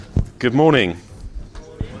Good morning.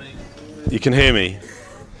 You can hear me?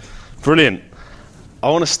 Brilliant. I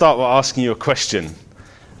want to start by asking you a question.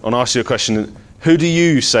 I want to ask you a question. Who do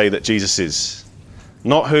you say that Jesus is?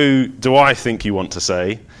 Not who do I think you want to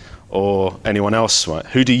say, or anyone else might.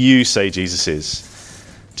 Who do you say Jesus is?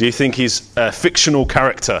 Do you think he's a fictional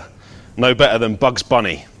character, no better than Bugs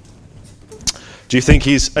Bunny? Do you think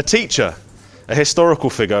he's a teacher, a historical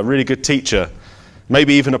figure, a really good teacher,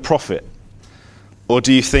 maybe even a prophet? Or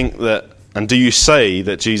do you think that, and do you say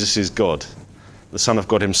that Jesus is God, the Son of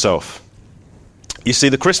God himself? You see,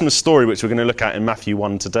 the Christmas story, which we're going to look at in Matthew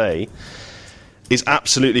 1 today, is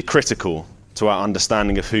absolutely critical to our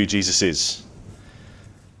understanding of who Jesus is.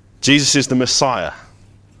 Jesus is the Messiah,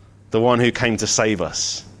 the one who came to save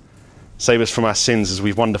us from our sins, as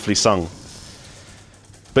we've wonderfully sung.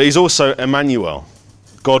 But he's also Emmanuel,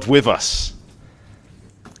 God with us.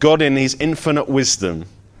 God in his infinite wisdom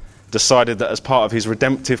decided that as part of his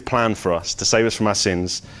redemptive plan for us to save us from our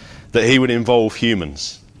sins, that he would involve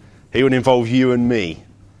humans. He would involve you and me,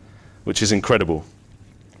 which is incredible.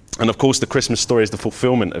 And of course the Christmas story is the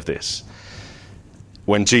fulfillment of this,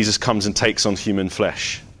 when Jesus comes and takes on human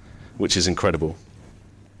flesh, which is incredible.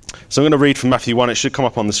 So I'm going to read from Matthew 1. It should come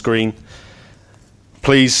up on the screen.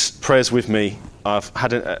 Please, prayers with me. I've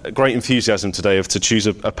had a great enthusiasm today to choose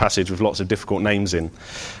a passage with lots of difficult names in.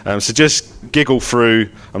 So just giggle through.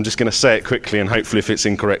 I'm just going to say it quickly, and hopefully if it's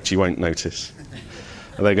incorrect you won't notice.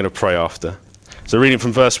 And they're going to pray after. So reading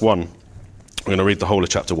from verse 1, I'm going to read the whole of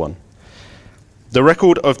chapter 1. The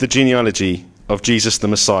record of the genealogy of Jesus the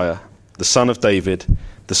Messiah, the son of David,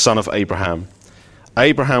 the son of Abraham.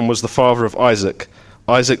 Abraham was the father of Isaac,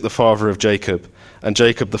 Isaac the father of Jacob, and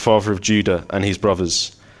Jacob the father of Judah and his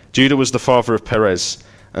brothers. Judah was the father of Perez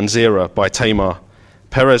and Zerah by Tamar.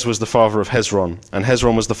 Perez was the father of Hezron, and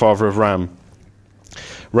Hezron was the father of Ram.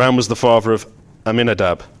 Ram was the father of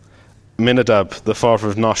Aminadab. Aminadab the father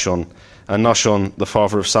of Nahshon, and Nahshon the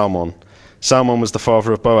father of Salmon. Salmon was the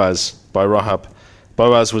father of Boaz by Rahab.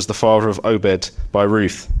 Boaz was the father of Obed by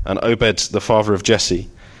Ruth, and Obed the father of Jesse.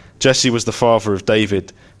 Jesse was the father of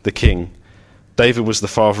David the king. David was the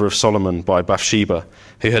father of Solomon by Bathsheba,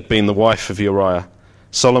 who had been the wife of Uriah.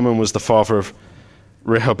 Solomon was the father of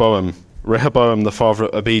Rehoboam, Rehoboam the father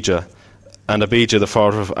of Abijah, and Abijah the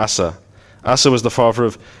father of Asa. Asa was the father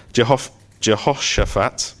of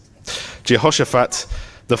Jehoshaphat, Jehoshaphat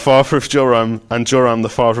the father of Joram, and Joram the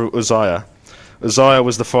father of Uzziah. Uzziah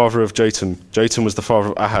was the father of Jotham, Jotham was the father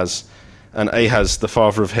of Ahaz, and Ahaz the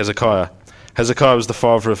father of Hezekiah. Hezekiah was the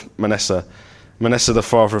father of Manasseh, Manasseh the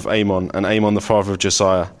father of Amon, and Amon the father of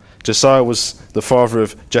Josiah. Josiah was the father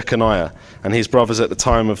of Jeconiah and his brothers at the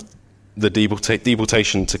time of the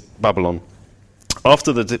deportation to Babylon.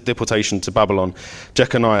 After the deportation to Babylon,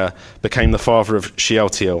 Jeconiah became the father of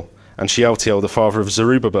Shealtiel, and Shealtiel the father of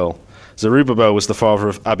Zerubbabel. Zerubbabel was the father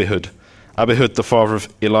of Abihud, Abihud the father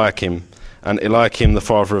of Eliakim, and Eliakim the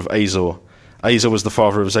father of Azor. Azor was the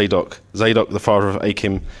father of Zadok, Zadok the father of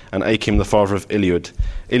Achim, and Achim the father of Eliud.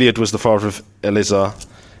 Eliud was the father of Eleazar,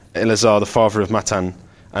 Eleazar the father of Matan,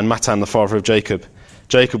 and Matan the father of Jacob.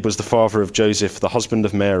 Jacob was the father of Joseph, the husband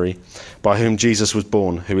of Mary, by whom Jesus was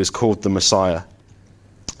born, who is called the Messiah.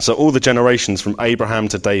 So all the generations from Abraham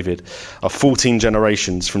to David are 14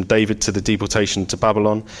 generations, from David to the deportation to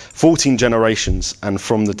Babylon, 14 generations, and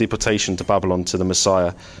from the deportation to Babylon to the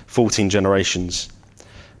Messiah, 14 generations.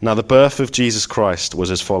 Now the birth of Jesus Christ was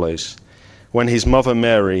as follows. When his mother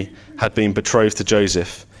Mary had been betrothed to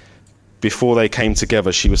Joseph, before they came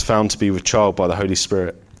together, she was found to be with child by the Holy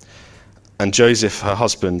Spirit. And Joseph, her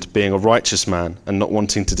husband, being a righteous man and not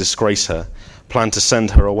wanting to disgrace her, planned to send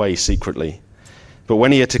her away secretly. But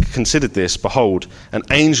when he had considered this, behold, an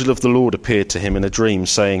angel of the Lord appeared to him in a dream,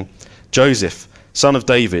 saying, Joseph, son of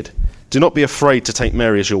David, do not be afraid to take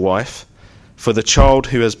Mary as your wife, for the child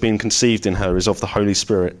who has been conceived in her is of the Holy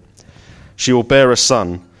Spirit. She will bear a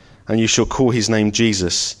son, and you shall call his name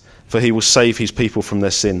Jesus, for he will save his people from their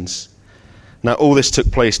sins. Now all this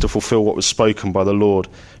took place to fulfill what was spoken by the Lord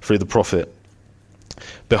through the prophet.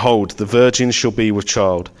 Behold, the virgin shall be with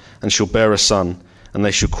child, and shall bear a son, and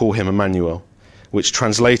they shall call him Emmanuel, which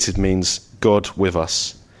translated means God with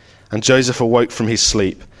us. And Joseph awoke from his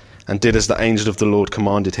sleep, and did as the angel of the Lord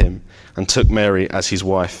commanded him, and took Mary as his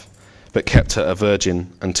wife, but kept her a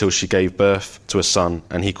virgin until she gave birth to a son,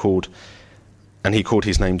 and he called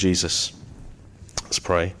his name Jesus. Let's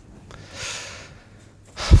pray.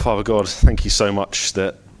 Father God, thank you so much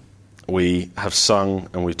that we have sung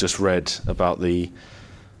and we've just read about the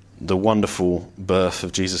wonderful birth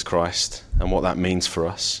of Jesus Christ and what that means for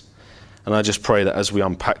us. And I just pray that as we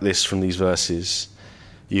unpack this from these verses,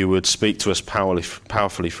 you would speak to us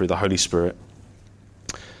powerfully through the Holy Spirit.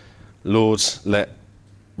 Lord, let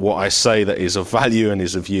what I say that is of value and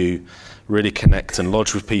is of you really connect and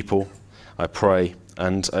lodge with people, I pray.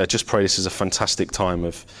 And I just pray this is a fantastic time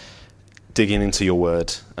of digging into your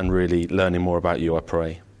word and really learning more about you, I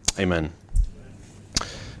pray. Amen.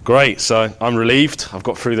 Great, so I'm relieved. I've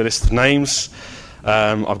got through the list of names.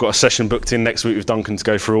 I've got a session booked in next week with Duncan to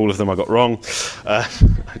go through all of them I got wrong.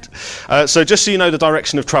 So just so you know the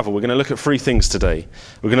direction of travel, we're going to look at three things today.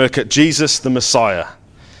 We're going to look at Jesus the Messiah.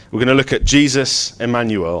 We're going to look at Jesus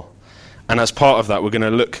Emmanuel. And as part of that, we're going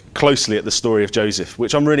to look closely at the story of Joseph,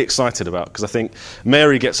 which I'm really excited about because I think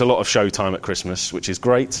Mary gets a lot of showtime at Christmas, which is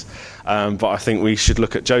great. But I think we should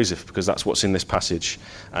look at Joseph because that's what's in this passage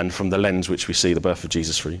and from the lens which we see the birth of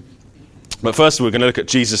Jesus through. But first, we're going to look at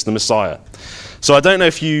Jesus the Messiah. So I don't know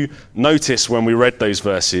if you noticed when we read those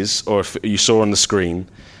verses or if you saw on the screen,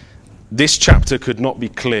 this chapter could not be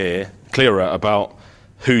clearer about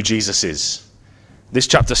who Jesus is. This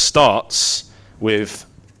chapter starts with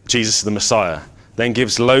Jesus the Messiah, then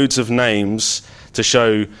gives loads of names to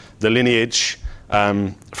show the lineage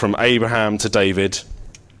from Abraham to David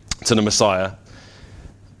to the Messiah,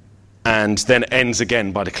 and then ends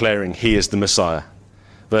again by declaring he is the Messiah,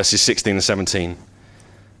 verses 16 and 17.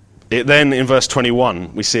 It then, in verse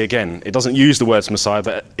 21, we see again, it doesn't use the words Messiah,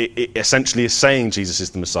 but it essentially is saying Jesus is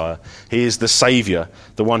the Messiah. He is the Saviour,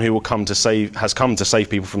 the one who has come to save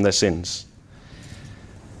people from their sins.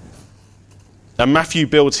 And Matthew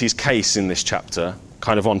builds his case in this chapter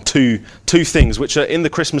kind of on two things which are in the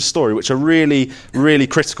Christmas story, which are really, really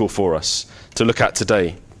critical for us to look at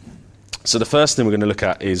today. So the first thing we're going to look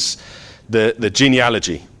at is the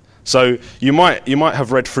genealogy. So you might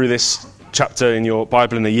have read through this chapter in your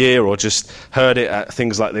Bible in a year or just heard it at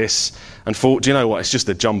things like this and thought, do you know what, it's just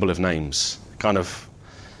a jumble of names. Kind of,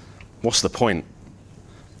 what's the point?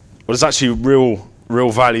 Well, there's actually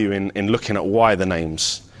real value in looking at why the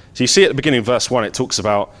names. So you see at the beginning of verse 1, it talks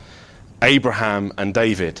about Abraham and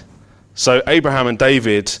David. So Abraham and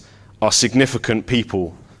David are significant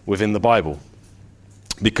people within the Bible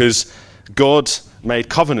because God made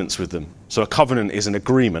covenants with them. So a covenant is an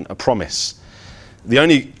agreement, a promise. The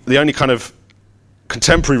only kind of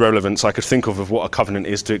contemporary relevance I could think of what a covenant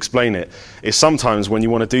is to explain it is sometimes when you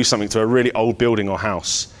want to do something to a really old building or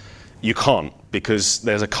house, you can't because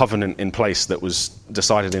there's a covenant in place that was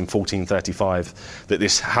decided in 1435 that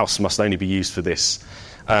this house must only be used for this.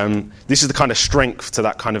 This is the kind of strength to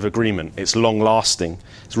that kind of agreement. It's long-lasting.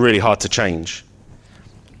 It's really hard to change.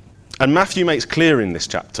 And Matthew makes clear in this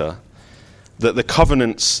chapter that the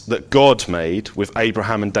covenants that God made with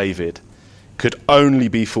Abraham and David could only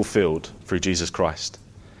be fulfilled through Jesus Christ.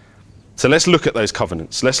 So let's look at those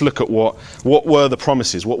covenants. Let's look at what were the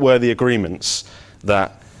promises, what were the agreements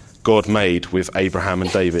that God made with Abraham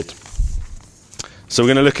and David. So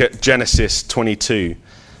we're going to look at Genesis 22,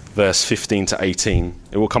 verse 15 to 18.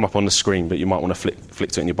 It will come up on the screen, but you might want to flick to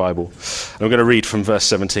it in your Bible. And we're going to read from verse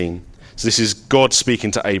 17. So this is God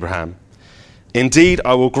speaking to Abraham. Indeed,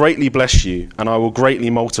 I will greatly bless you, and I will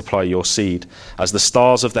greatly multiply your seed as the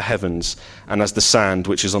stars of the heavens and as the sand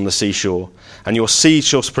which is on the seashore. And your seed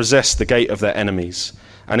shall possess the gate of their enemies.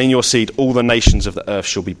 And in your seed all the nations of the earth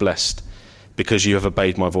shall be blessed, because you have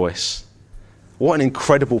obeyed my voice. What an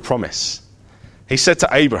incredible promise. He said to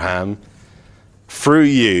Abraham, through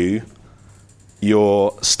you,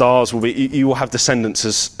 your stars will be, you will have descendants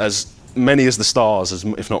as many as the stars,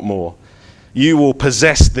 if not more. You will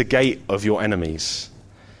possess the gate of your enemies.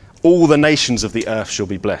 All the nations of the earth shall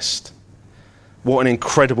be blessed. What an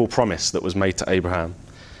incredible promise that was made to Abraham.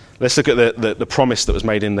 Let's look at the promise that was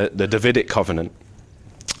made in the Davidic covenant.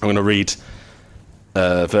 I'm going to read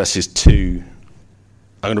verses 2.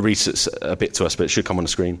 I'm going to read a bit to us, but it should come on the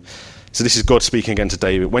screen. So this is God speaking again to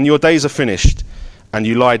David. When your days are finished and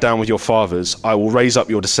you lie down with your fathers, I will raise up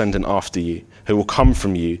your descendant after you, who will come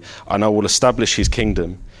from you, and I will establish his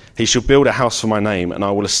kingdom. He shall build a house for my name, and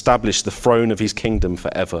I will establish the throne of his kingdom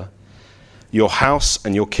forever. Your house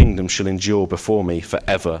and your kingdom shall endure before me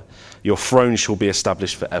forever. Your throne shall be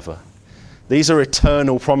established forever. These are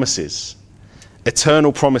eternal promises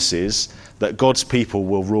that God's people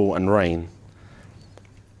will rule and reign,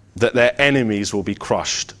 that their enemies will be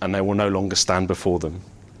crushed and they will no longer stand before them.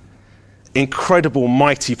 Incredible,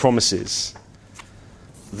 mighty promises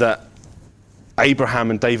that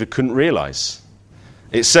Abraham and David couldn't realize.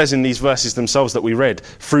 It says in these verses themselves that we read,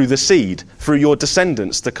 through the seed, through your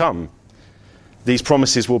descendants to come, these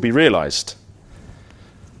promises will be realized.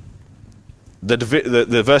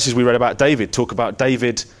 The verses we read about David talk about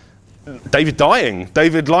David dying,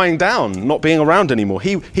 David lying down, not being around anymore.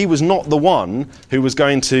 He was not the one who was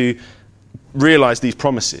going to realize these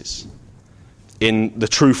promises in the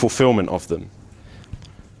true fulfillment of them.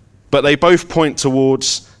 But they both point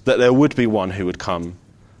towards that there would be one who would come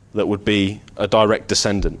that would be a direct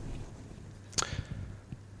descendant.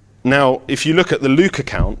 Now, if you look at the Luke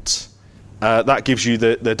account, that gives you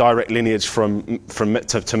the direct lineage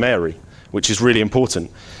to Mary, which is really important.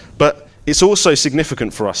 But it's also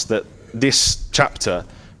significant for us that this chapter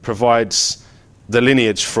provides the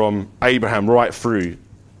lineage from Abraham right through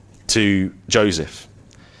to Joseph.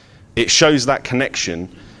 It shows that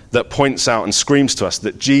connection that points out and screams to us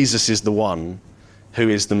that Jesus is the one who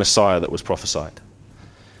is the Messiah that was prophesied.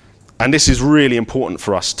 And this is really important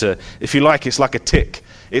for us to, if you like, it's like a tick.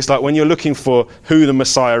 It's like when you're looking for who the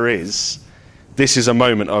Messiah is, this is a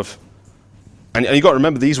moment of, and you've got to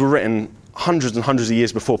remember, these were written hundreds and hundreds of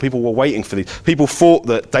years before. People were waiting for these. People thought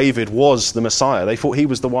that David was the Messiah. They thought he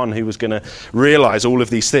was the one who was going to realize all of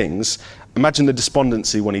these things. Imagine the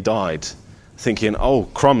despondency when he died, thinking, oh,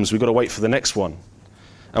 crumbs, we've got to wait for the next one.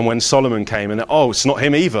 And when Solomon came, and oh, it's not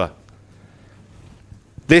him either.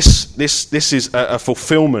 This is a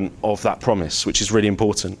fulfillment of that promise, which is really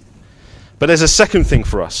important. But there's a second thing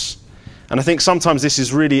for us. And I think sometimes this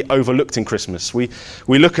is really overlooked in Christmas. We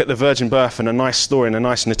look at the virgin birth and a nice story and a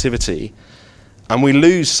nice nativity, and we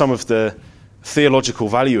lose some of the theological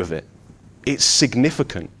value of it. It's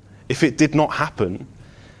significant. If it did not happen,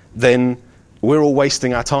 then we're all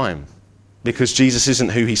wasting our time, because Jesus isn't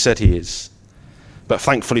who he said he is. But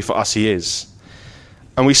thankfully for us, he is.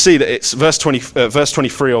 And we see that it's verse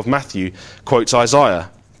 23 of Matthew quotes Isaiah.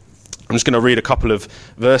 I'm just going to read a couple of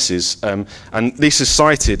verses. And this is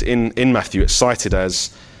cited in Matthew. It's cited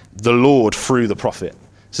as the Lord through the prophet.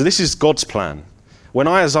 So this is God's plan. When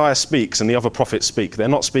Isaiah speaks and the other prophets speak, they're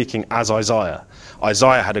not speaking as Isaiah.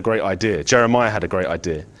 Isaiah had a great idea. Jeremiah had a great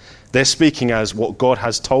idea. They're speaking as what God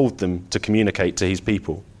has told them to communicate to his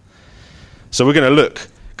people. So we're going to look,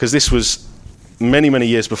 because this was many, many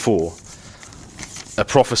years before, a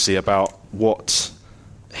prophecy about what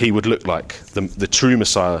he would look like, the true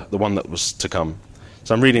Messiah, the one that was to come.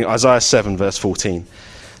 So I'm reading Isaiah 7, verse 14.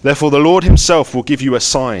 Therefore the Lord himself will give you a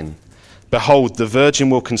sign. Behold, the virgin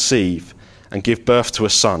will conceive and give birth to a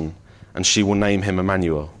son, and she will name him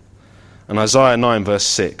Emmanuel. And Isaiah 9, verse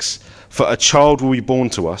 6. For a child will be born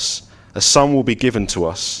to us, a son will be given to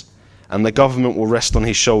us, and the government will rest on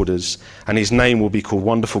his shoulders, and his name will be called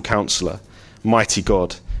Wonderful Counselor, Mighty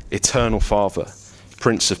God, Eternal Father,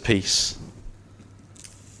 Prince of Peace.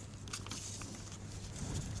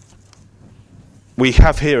 We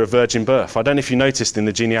have here a virgin birth. I don't know if you noticed in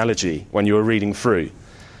the genealogy when you were reading through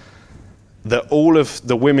that all of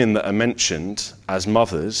the women that are mentioned as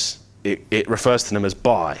mothers, it refers to them as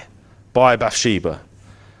by Bathsheba,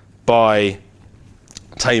 by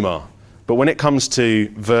Tamar. But when it comes to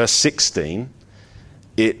verse 16,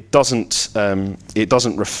 it doesn't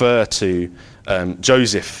refer to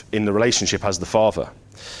Joseph in the relationship as the father.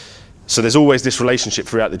 So there's always this relationship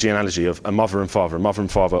throughout the genealogy of a mother and father,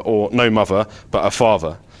 or no mother, but a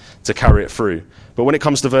father to carry it through. But when it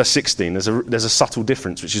comes to verse 16, there's a subtle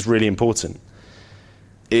difference, which is really important.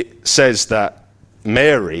 It says that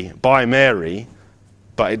by Mary,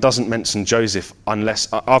 but it doesn't mention Joseph unless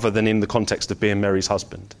other than in the context of being Mary's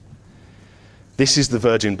husband. This is the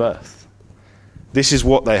virgin birth. This is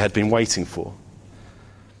what they had been waiting for.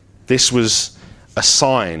 This was a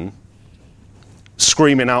sign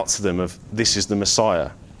screaming out to them of this is the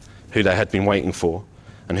Messiah who they had been waiting for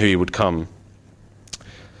and who he would come.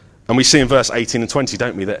 And we see in verse 18 and 20,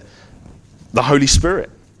 don't we, that the Holy Spirit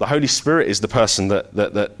is the person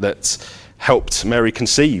that helped Mary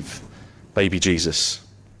conceive baby Jesus.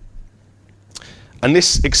 And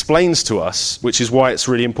this explains to us, which is why it's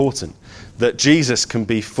really important, that Jesus can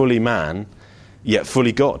be fully man yet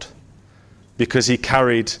fully God, because he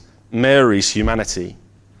carried Mary's humanity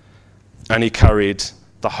and he carried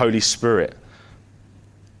the Holy Spirit.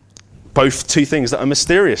 Both two things that are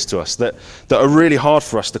mysterious to us, that are really hard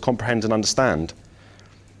for us to comprehend and understand.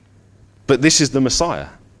 But this is the Messiah.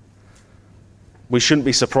 We shouldn't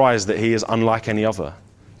be surprised that he is unlike any other,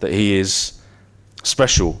 that he is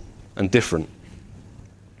special and different.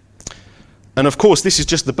 And of course, this is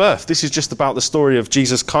just the birth. This is just about the story of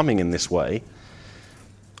Jesus coming in this way,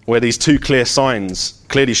 where these two clear signs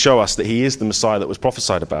clearly show us that he is the Messiah that was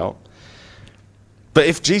prophesied about. But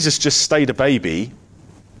if Jesus just stayed a baby,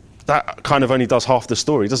 that kind of only does half the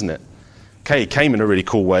story, doesn't it? Okay, he came in a really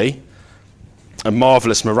cool way, a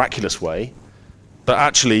marvelous, miraculous way, but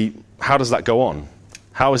actually, how does that go on?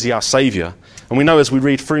 How is he our Saviour? And we know as we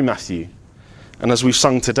read through Matthew, and as we've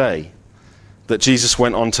sung today, that Jesus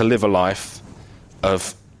went on to live a life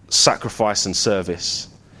of sacrifice and service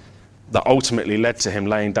that ultimately led to him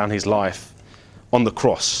laying down his life on the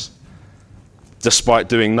cross, despite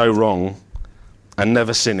doing no wrong and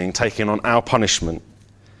never sinning, taking on our punishment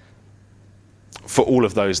for all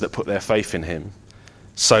of those that put their faith in him,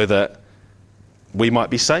 so that we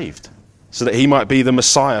might be saved, so that he might be the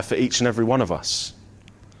Messiah for each and every one of us.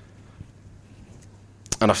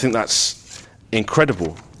 And I think that's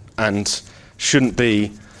incredible, and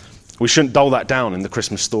we shouldn't dull that down in the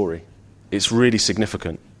Christmas story. It's really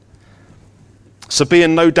significant. So be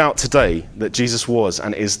in no doubt today that Jesus was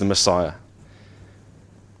and is the Messiah.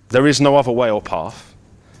 There is no other way or path.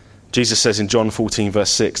 Jesus says in John 14 verse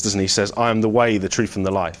 6, doesn't he? He says, I am the way, the truth and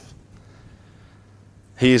the life.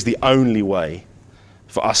 He is the only way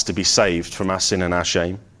for us to be saved from our sin and our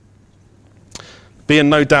shame. Be in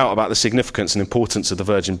no doubt about the significance and importance of the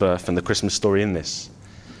virgin birth and the Christmas story in this.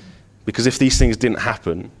 Because if these things didn't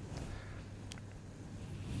happen,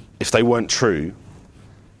 if they weren't true,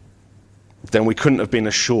 then we couldn't have been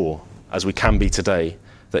as sure as we can be today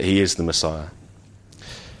that he is the Messiah.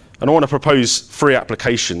 And I want to propose 3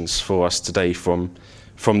 applications for us today from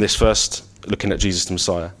this first, looking at Jesus the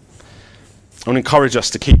Messiah. I want to encourage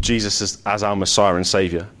us to keep Jesus as our Messiah and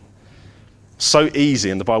Saviour. So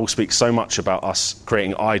easy, and the Bible speaks so much about us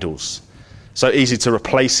creating idols. So easy to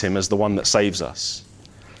replace him as the one that saves us.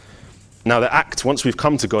 Now the act, once we've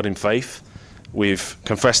come to God in faith, we've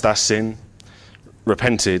confessed our sin,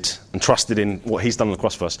 repented, and trusted in what he's done on the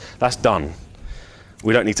cross for us, that's done.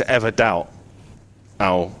 We don't need to ever doubt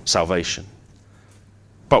our salvation.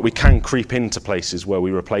 But we can creep into places where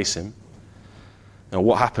we replace him. Now,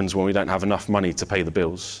 what happens when we don't have enough money to pay the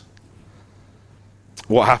bills?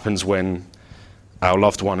 What happens when our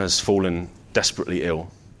loved one has fallen desperately ill?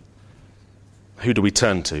 Who do we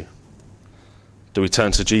turn to? Do we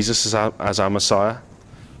turn to Jesus as our Messiah?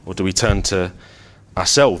 Or do we turn to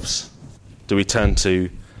ourselves? Do we turn to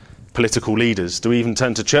political leaders? Do we even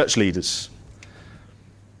turn to church leaders?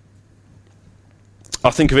 I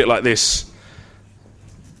think of it like this.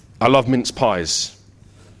 I love mince pies.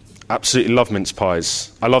 Absolutely love mince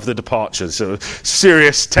pies. I love The Departure. So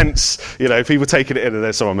serious, tense, people taking it in, and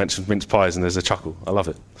then someone mentions mince pies and there's a chuckle. I love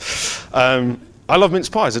it. I love mince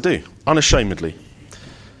pies, I do, unashamedly.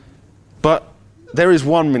 But there is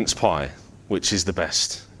one mince pie which is the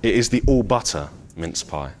best. It is the all butter mince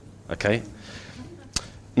pie, okay?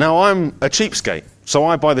 Now I'm a cheapskate, so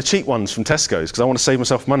I buy the cheap ones from Tesco's because I want to save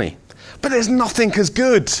myself money. But there's nothing as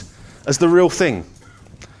good as the real thing.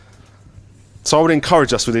 So I would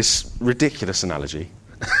encourage us with this ridiculous analogy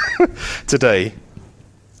today.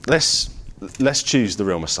 Let's choose the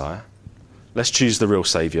real Messiah. Let's choose the real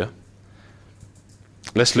Saviour.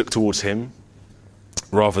 Let's look towards him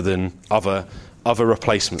rather than other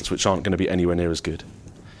replacements which aren't going to be anywhere near as good.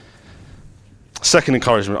 Second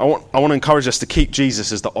encouragement, I want to encourage us to keep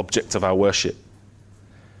Jesus as the object of our worship.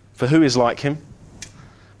 For who is like him?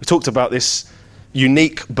 We talked about this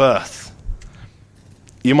unique birth.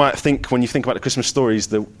 You might think, when you think about the Christmas stories,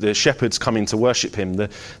 the shepherds coming to worship him, the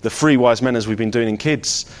 3 wise men, as we've been doing in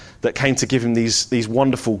kids, that came to give him these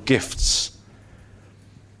wonderful gifts.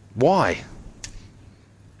 Why?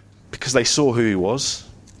 Because they saw who he was.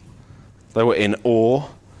 They were in awe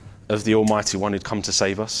of the Almighty One who'd come to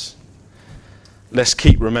save us. Let's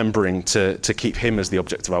keep remembering to keep him as the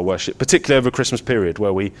object of our worship, particularly over the Christmas period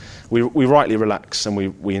where we rightly relax and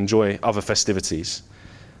we enjoy other festivities.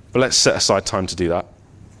 But let's set aside time to do that.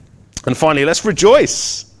 And finally, let's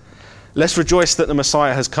rejoice. Let's rejoice that the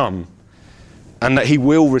Messiah has come and that he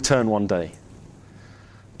will return one day.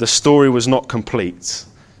 The story was not complete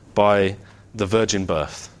by the virgin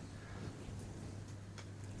birth.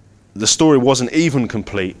 The story wasn't even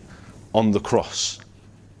complete on the cross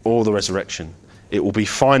or the resurrection. It will be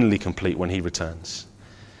finally complete when he returns.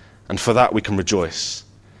 And for that we can rejoice,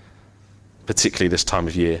 particularly this time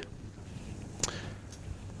of year.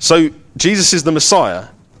 So Jesus is the Messiah,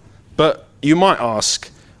 but you might ask,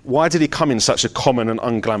 why did he come in such a common and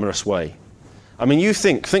unglamorous way? I mean, you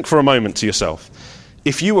think for a moment to yourself,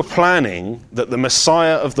 if you were planning that the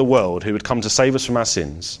Messiah of the world who would come to save us from our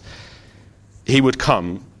sins, he would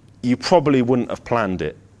come, you probably wouldn't have planned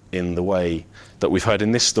it in the way that we've heard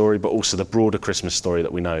in this story, but also the broader Christmas story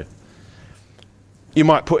that we know. You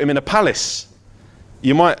might put him in a palace.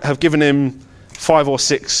 You might have given him 5 or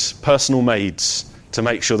 6 personal maids to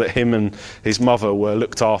make sure that him and his mother were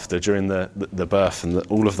looked after during the birth and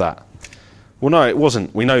all of that. Well, no, it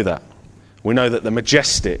wasn't. We know that. We know that the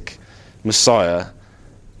majestic Messiah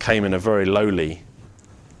came in a very lowly,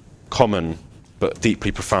 common, but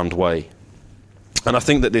deeply profound way. And I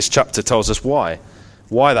think that this chapter tells us why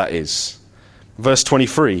that is. Verse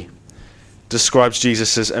 23 describes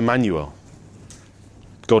Jesus as Emmanuel,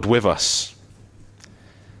 God with us.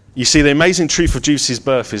 You see, the amazing truth of Jesus'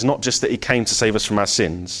 birth is not just that he came to save us from our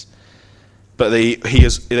sins, but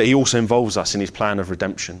that he also involves us in his plan of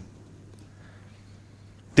redemption.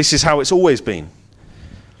 This is how it's always been,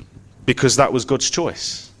 because that was God's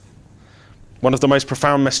choice. One of the most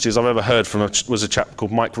profound messages I've ever heard was a chap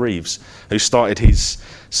called Mike Reeves, who started his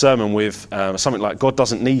sermon with something like, God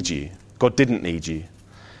doesn't need you. God didn't need you.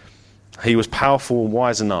 He was powerful and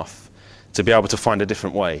wise enough to be able to find a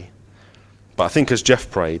different way. But I think as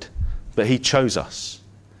Jeff prayed, that he chose us.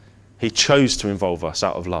 He chose to involve us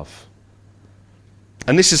out of love.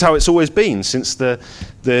 And this is how it's always been since the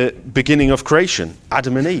beginning of creation.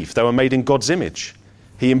 Adam and Eve, they were made in God's image.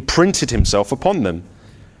 He imprinted himself upon them.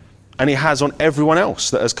 And he has on everyone else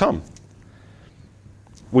that has come.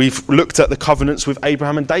 We've looked at the covenants with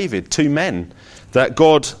Abraham and David, two men that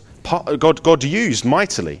God used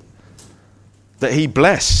mightily, that he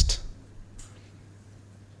blessed.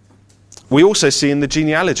 We also see in the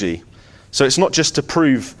genealogy, so it's not just to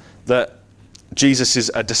prove that Jesus is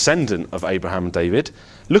a descendant of Abraham and David.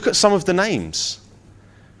 Look at some of the names.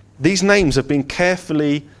 These names have been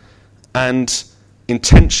carefully and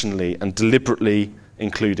intentionally and deliberately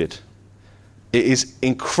included. It is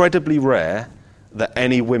incredibly rare that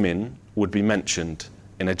any women would be mentioned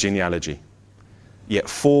in a genealogy. Yet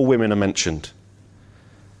 4 women are mentioned.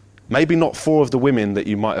 Maybe not 4 of the women that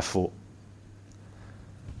you might have thought.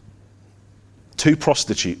 2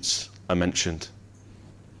 prostitutes are mentioned.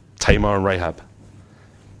 Tamar and Rahab.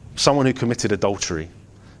 Someone who committed adultery,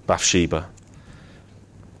 Bathsheba.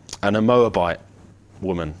 And a Moabite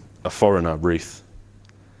woman, a foreigner, Ruth.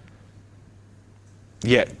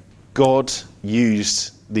 Yet God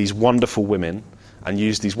used these wonderful women and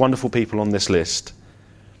used these wonderful people on this list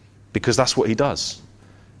because that's what he does.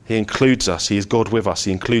 He includes us. He is God with us.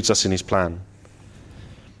 He includes us in his plan.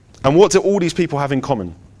 And what do all these people have in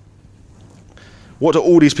common? What do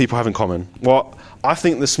all these people have in common? Well, I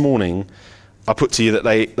think this morning I put to you that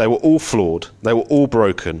they were all flawed, they were all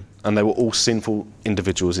broken, and they were all sinful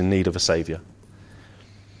individuals in need of a saviour.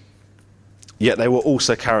 Yet they were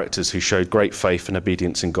also characters who showed great faith and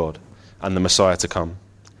obedience in God and the Messiah to come.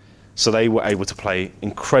 So they were able to play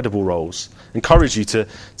incredible roles. Encourage you to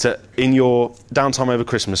in your downtime over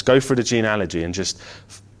Christmas, go through the genealogy and just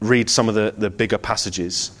read some of the bigger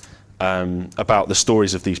passages about the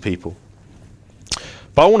stories of these people.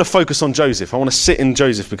 But I want to focus on Joseph. I want to sit in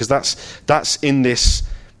Joseph because that's in this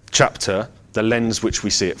chapter, the lens which we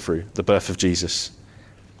see it through, the birth of Jesus.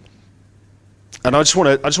 And I just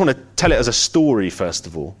want to tell it as a story, first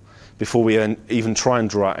of all, before we even try and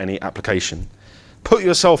draw out any application. Put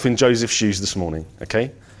yourself in Joseph's shoes this morning,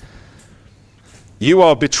 okay? You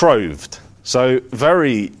are betrothed. So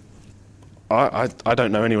I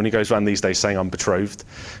don't know anyone who goes around these days saying I'm betrothed.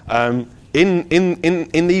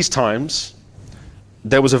 In these times,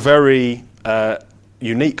 there was a very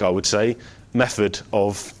unique, I would say, method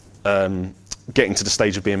of getting to the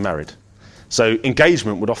stage of being married. So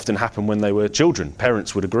engagement would often happen when they were children.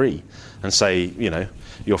 Parents would agree and say,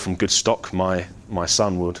 you're from good stock, my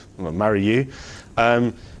son would marry you.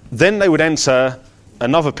 Then they would enter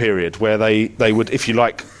another period where they would, if you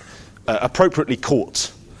like, appropriately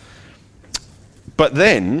court. But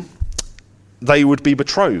then they would be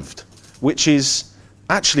betrothed, which is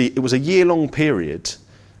actually, it was a year-long period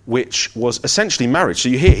which was essentially marriage. So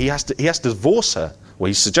you hear he has to divorce her, or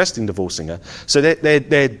he's suggesting divorcing her. So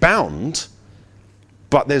they're bound,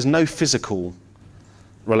 but there's no physical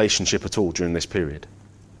relationship at all during this period.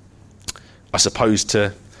 I suppose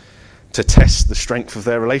to test the strength of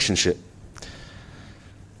their relationship.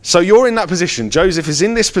 So you're in that position. Joseph is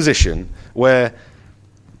in this position where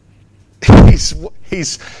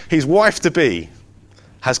his wife-to-be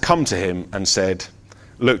has come to him and said,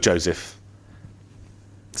 look, Joseph,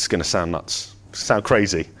 it's going to sound nuts, sound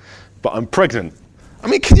crazy, but I'm pregnant. I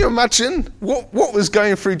mean, can you imagine what was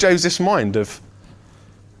going through Joseph's mind of,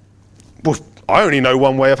 well, I only know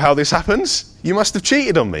one way of how this happens. You must have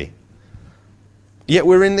cheated on me. Yet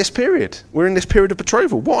we're in this period. We're in this period of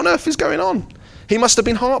betrothal. What on earth is going on? He must have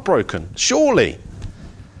been heartbroken, surely.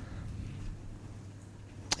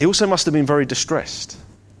 He also must have been very distressed.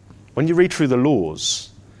 When you read through the laws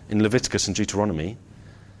in Leviticus and Deuteronomy,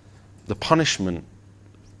 the punishment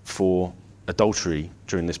for adultery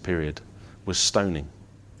during this period was stoning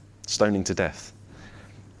to death.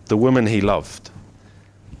 The woman he loved,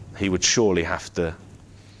 he would surely have to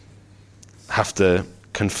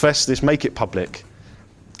confess this, make it public,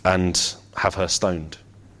 and have her stoned.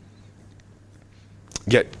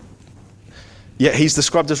 Yet he's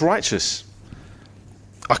described as righteous.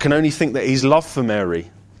 I can only think that his love for Mary,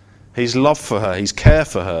 his love for her, his care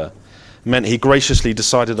for her, meant he graciously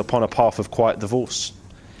decided upon a path of quiet divorce.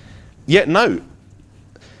 Yet no,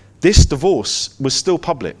 this divorce was still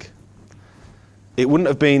public. It wouldn't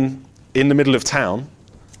have been in the middle of town,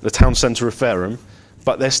 the town centre of Fareham,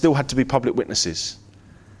 but there still had to be public witnesses.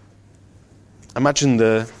 Imagine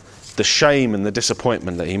the shame and the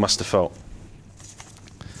disappointment that he must have felt.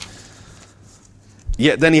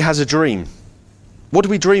 Yet then he has a dream. What do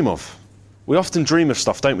we dream of? We often dream of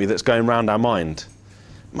stuff, don't we, that's going around our mind.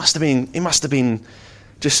 It must have been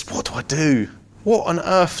just, what do I do? What on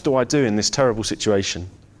earth do I do in this terrible situation?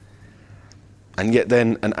 And yet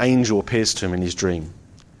then an angel appears to him in his dream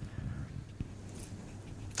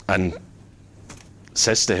and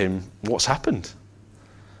says to him, what's happened?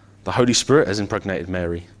 The Holy Spirit has impregnated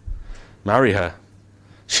Mary. Marry her.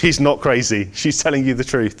 She's not crazy. She's telling you the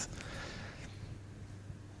truth.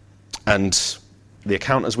 And the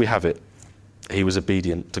account as we have it, he was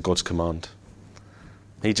obedient to God's command.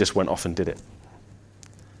 He just went off and did it.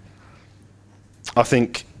 I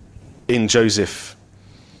think in Joseph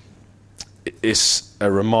is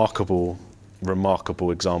a remarkable,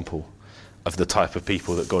 remarkable example of the type of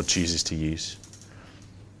people that God chooses to use.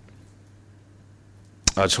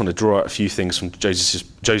 I just want to draw out a few things from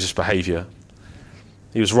Joseph's behaviour.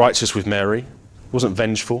 He was righteous with Mary, wasn't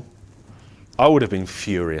vengeful. I would have been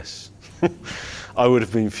furious. I would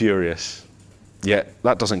have been furious. Yet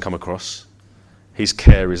that doesn't come across. His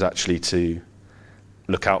care is actually to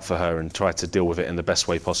look out for her and try to deal with it in the best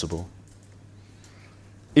way possible.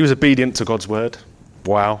 He was obedient to God's word.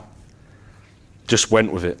 Wow. Just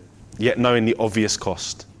went with it, yet knowing the obvious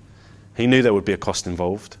cost. He knew there would be a cost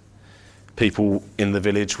involved. People in the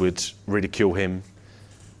village would ridicule him,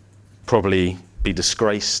 probably be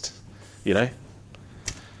disgraced, you know.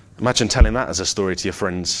 Imagine telling that as a story to your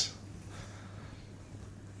friends.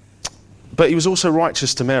 But he was also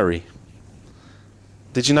righteous to Mary.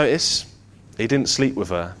 Did you notice? He didn't sleep with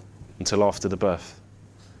her until after the birth.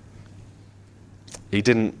 He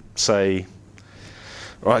didn't say,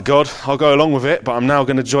 all right, God, I'll go along with it, but I'm now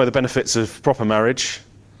going to enjoy the benefits of proper marriage.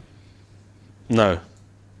 No.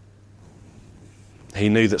 He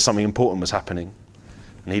knew that something important was happening,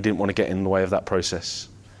 and he didn't want to get in the way of that process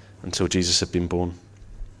until Jesus had been born.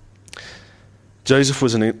 Joseph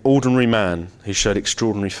was an ordinary man who showed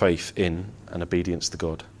extraordinary faith in and obedience to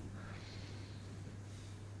God.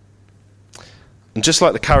 And just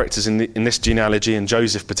like the characters in this genealogy, and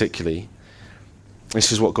Joseph particularly,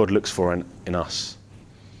 this is what God looks for in us.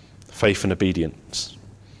 Faith and obedience.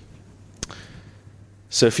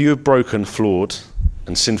 So if you're a broken, flawed,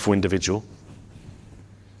 and sinful individual,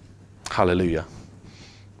 hallelujah,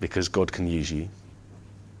 because God can use you.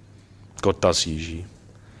 God does use you.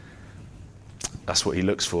 That's what he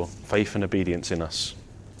looks for, faith and obedience in us.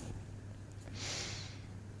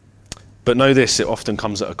 But know this, it often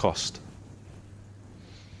comes at a cost.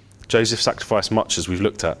 Joseph sacrificed much, as we've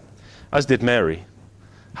looked at, as did Mary.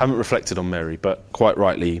 Haven't reflected on Mary, but quite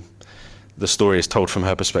rightly, the story is told from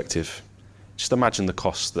her perspective. Just imagine the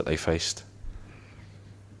cost that they faced.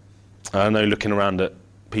 I know, looking around at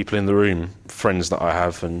people in the room, friends that I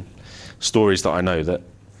have and stories that I know, that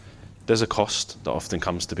there's a cost that often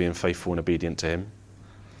comes to being faithful and obedient to him.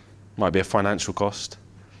 Might be a financial cost.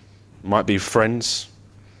 Might be friends.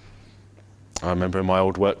 I remember in my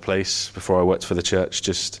old workplace, before I worked for the church,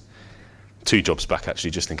 just 2 jobs back actually,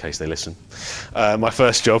 just in case they listen. My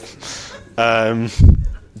first job,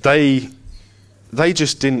 they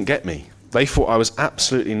just didn't get me. They thought I was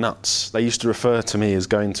absolutely nuts. They used to refer to me as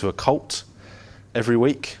going to a cult every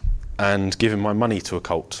week and giving my money to a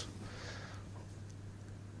cult.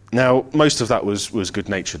 Now, most of that was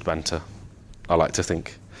good-natured banter, I like to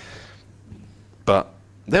think. But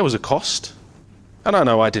there was a cost. And I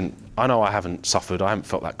know I haven't suffered, I haven't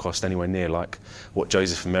felt that cost anywhere near like what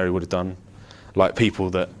Joseph and Mary would have done. Like people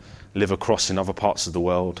that live across in other parts of the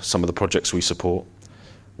world, some of the projects we support,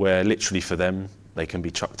 where literally for them, they can be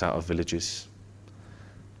chucked out of villages.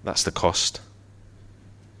 That's the cost.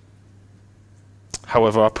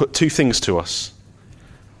 However, I put 2 things to us.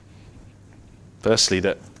 Firstly,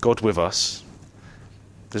 that God with us,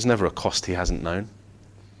 there's never a cost he hasn't known.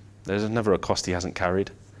 There's never a cost he hasn't carried.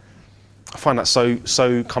 I find that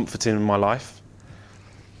so comforting in my life.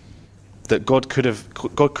 That God could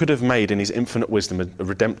have made in his infinite wisdom a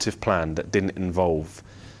redemptive plan that didn't involve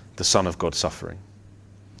the Son of God suffering.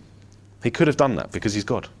 He could have done that because he's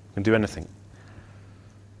God, can do anything.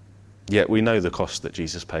 Yet we know the cost that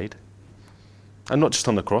Jesus paid. And not just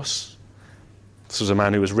on the cross. This was a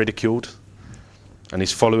man who was ridiculed, and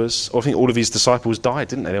his followers, I think all of his disciples died,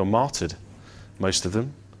 didn't they? They were martyred, most of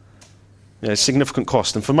them. Yeah, significant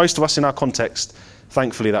cost. And for most of us in our context,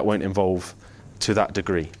 thankfully that won't involve to that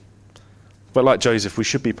degree. But like Joseph, we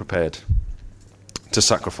should be prepared to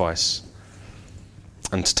sacrifice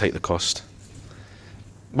and to take the cost.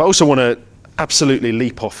 But I also want to absolutely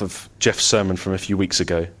leap off of Jeff's sermon from a few weeks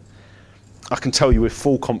ago. I can tell you with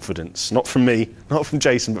full confidence, not from me, not from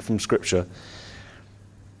Jason, but from Scripture,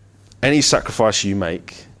 any sacrifice you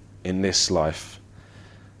make in this life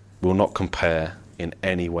will not compare in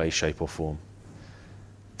any way, shape or form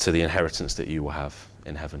to the inheritance that you will have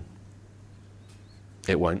in heaven.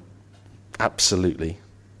 It won't. Absolutely.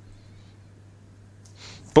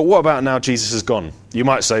 But what about now Jesus is gone? You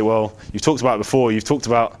might say, well, you've talked about it before, you've talked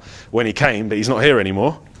about when he came, but he's not here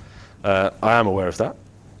anymore. I am aware of that.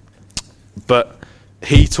 But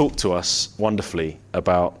he talked to us wonderfully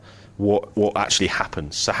about what actually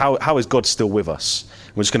happens. So how is God still with us?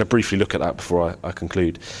 We're just going to briefly look at that before I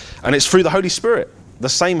conclude. And it's through the Holy Spirit. The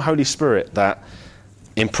same Holy Spirit that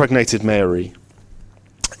impregnated Mary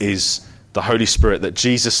is the Holy Spirit that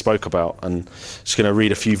Jesus spoke about. And I'm just going to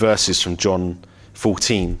read a few verses from John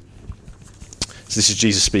 14. So this is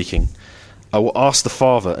Jesus speaking. I will ask the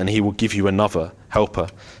Father, and he will give you another helper,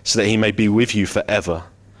 so that he may be with you forever.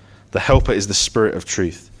 The helper is the Spirit of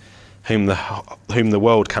truth, whom the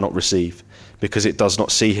world cannot receive, because it does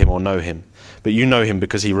not see him or know him. But you know him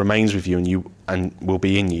because he remains with you and will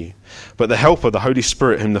be in you. But the helper, the Holy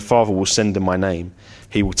Spirit, whom the Father will send in my name,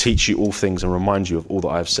 he will teach you all things and remind you of all that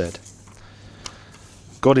I have said.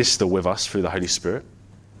 God is still with us through the Holy Spirit.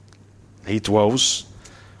 He dwells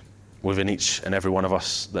within each and every one of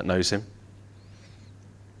us that knows him.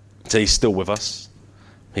 So he's still with us.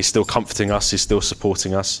 He's still comforting us. He's still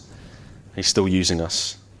supporting us. He's still using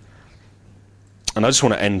us. And I just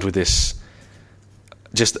want to end with this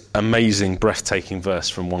just amazing, breathtaking verse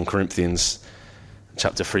from 1 Corinthians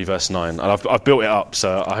chapter 3, verse 9. And I've built it up,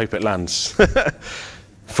 so I hope it lands.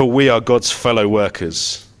 For we are God's fellow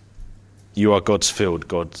workers. You are God's field,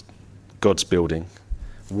 God's building.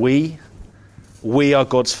 We are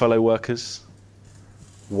God's fellow workers.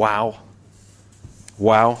 Wow.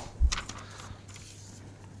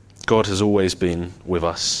 God has always been with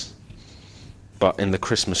us. But in the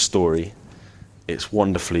Christmas story, it's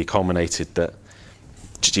wonderfully culminated that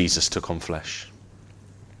Jesus took on flesh.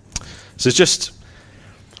 So just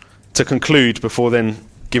to conclude, before then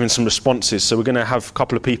giving some responses, so we're going to have a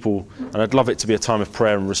couple of people, and I'd love it to be a time of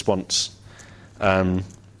prayer and response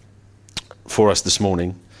for us this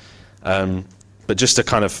morning. But just to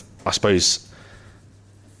kind of, I suppose,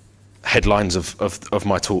 headlines of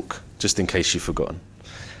my talk, just in case you've forgotten.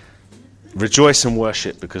 Rejoice and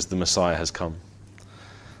worship because the Messiah has come.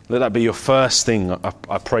 Let that be your first thing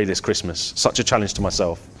I pray this Christmas. Such a challenge to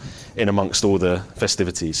myself in amongst all the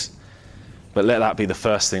festivities. But let that be the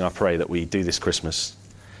first thing I pray that we do this Christmas.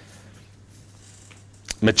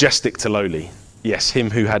 Majestic to lowly. Yes, him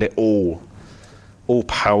who had it all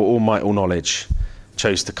power, all might, all knowledge,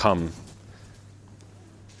 chose to come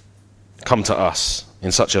to us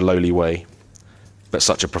in such a lowly way, but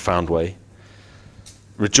such a profound way.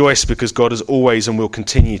 Rejoice because God has always and will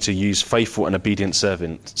continue to use faithful and obedient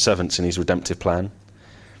servants in his redemptive plan.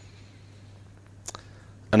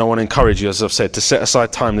 And I want to encourage you, as I've said, to set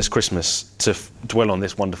aside time this Christmas to dwell on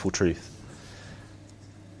this wonderful truth.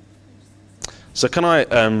 So can I,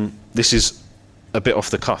 this is a bit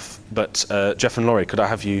off the cuff, but Jeff and Laurie, could I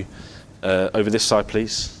have you over this side,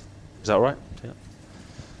 please? Is that all right? Yeah.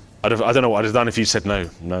 I don't know what I'd have done if you said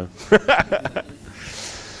no.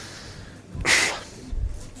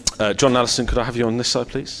 John Allison, could I have you on this side,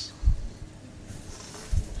 please?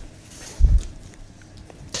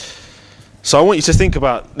 So I want you to think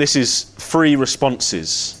about, this is 3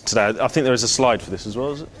 responses today. I think there is a slide for this as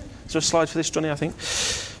well, is it? Is there a slide for this, Johnny, I think?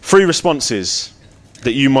 3 responses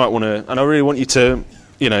that you might want to, and I really want you to,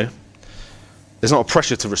 there's not a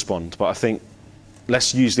pressure to respond, but I think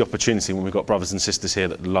let's use the opportunity when we've got brothers and sisters here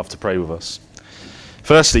that love to pray with us.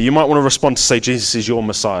 Firstly, you might want to respond to say, Jesus is your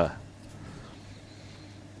Messiah.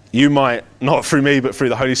 You might, not through me, but through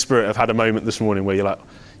the Holy Spirit, have had a moment this morning where you're like,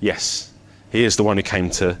 yes, he is the one who came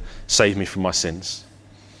to save me from my sins.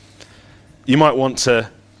 You might want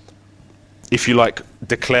to, if you like,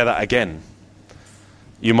 declare that again.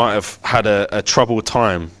 You might have had a troubled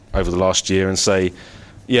time over the last year and say,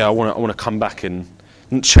 yeah, I want to come back and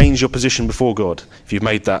change your position before God if you've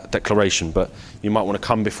made that declaration. But you might want to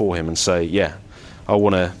come before him and say, yeah, I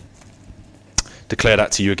want to declare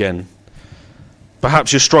that to you again.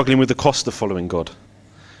 Perhaps you're struggling with the cost of following God.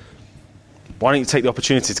 Why don't you take the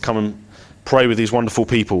opportunity to come and pray with these wonderful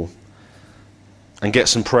people and get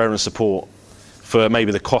some prayer and support for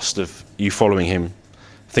maybe the cost of you following him,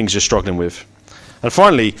 things you're struggling with. And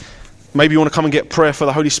finally, maybe you want to come and get prayer for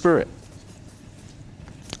the Holy Spirit.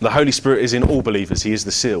 The Holy Spirit is in all believers. He is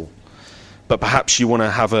the seal. But perhaps you want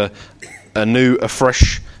to have a new, a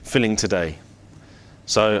fresh filling today.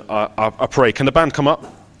 So I pray. Can the band come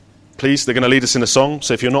up? please, they're going to lead us in a song.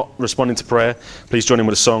 So if you're not responding to prayer, please join in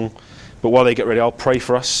with a song. But while they get ready, I'll pray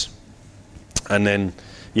for us. And then,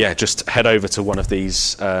 just head over to one of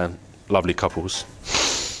these lovely couples.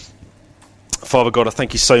 Father God, I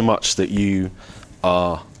thank you so much that you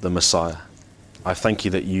are the Messiah. I thank you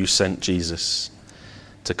that you sent Jesus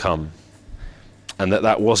to come. And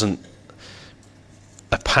that wasn't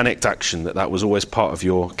a panicked action, that was always part of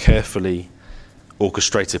your carefully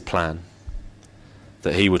orchestrated plan.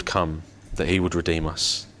 That he would come, that he would redeem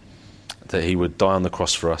us, that he would die on the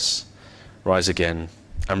cross for us, rise again,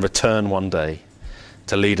 and return one day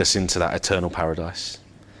to lead us into that eternal paradise.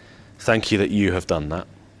 Thank you that you have done that.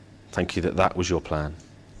 Thank you that that was your plan.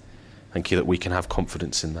 Thank you that we can have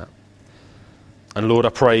confidence in that. And Lord, I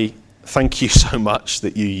pray, thank you so much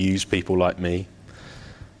that you use people like me.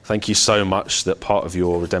 Thank you so much that part of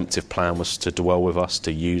your redemptive plan was to dwell with us,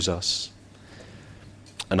 to use us.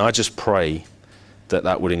 And I just pray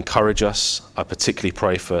that would encourage us. I particularly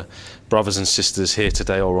pray for brothers and sisters here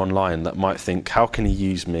today or online that might think, how can he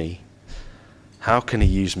use me? How can he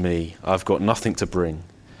use me? I've got nothing to bring.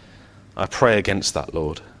 I pray against that,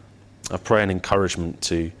 Lord. I pray an encouragement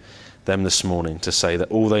to them this morning to say that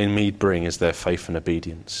all they need bring is their faith and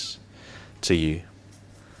obedience to you.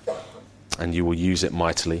 And you will use it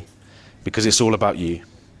mightily because it's all about you.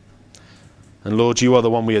 And Lord, you are the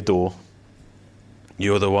one we adore.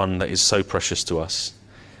 You are the one that is so precious to us.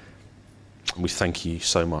 And we thank you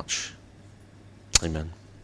so much. Amen.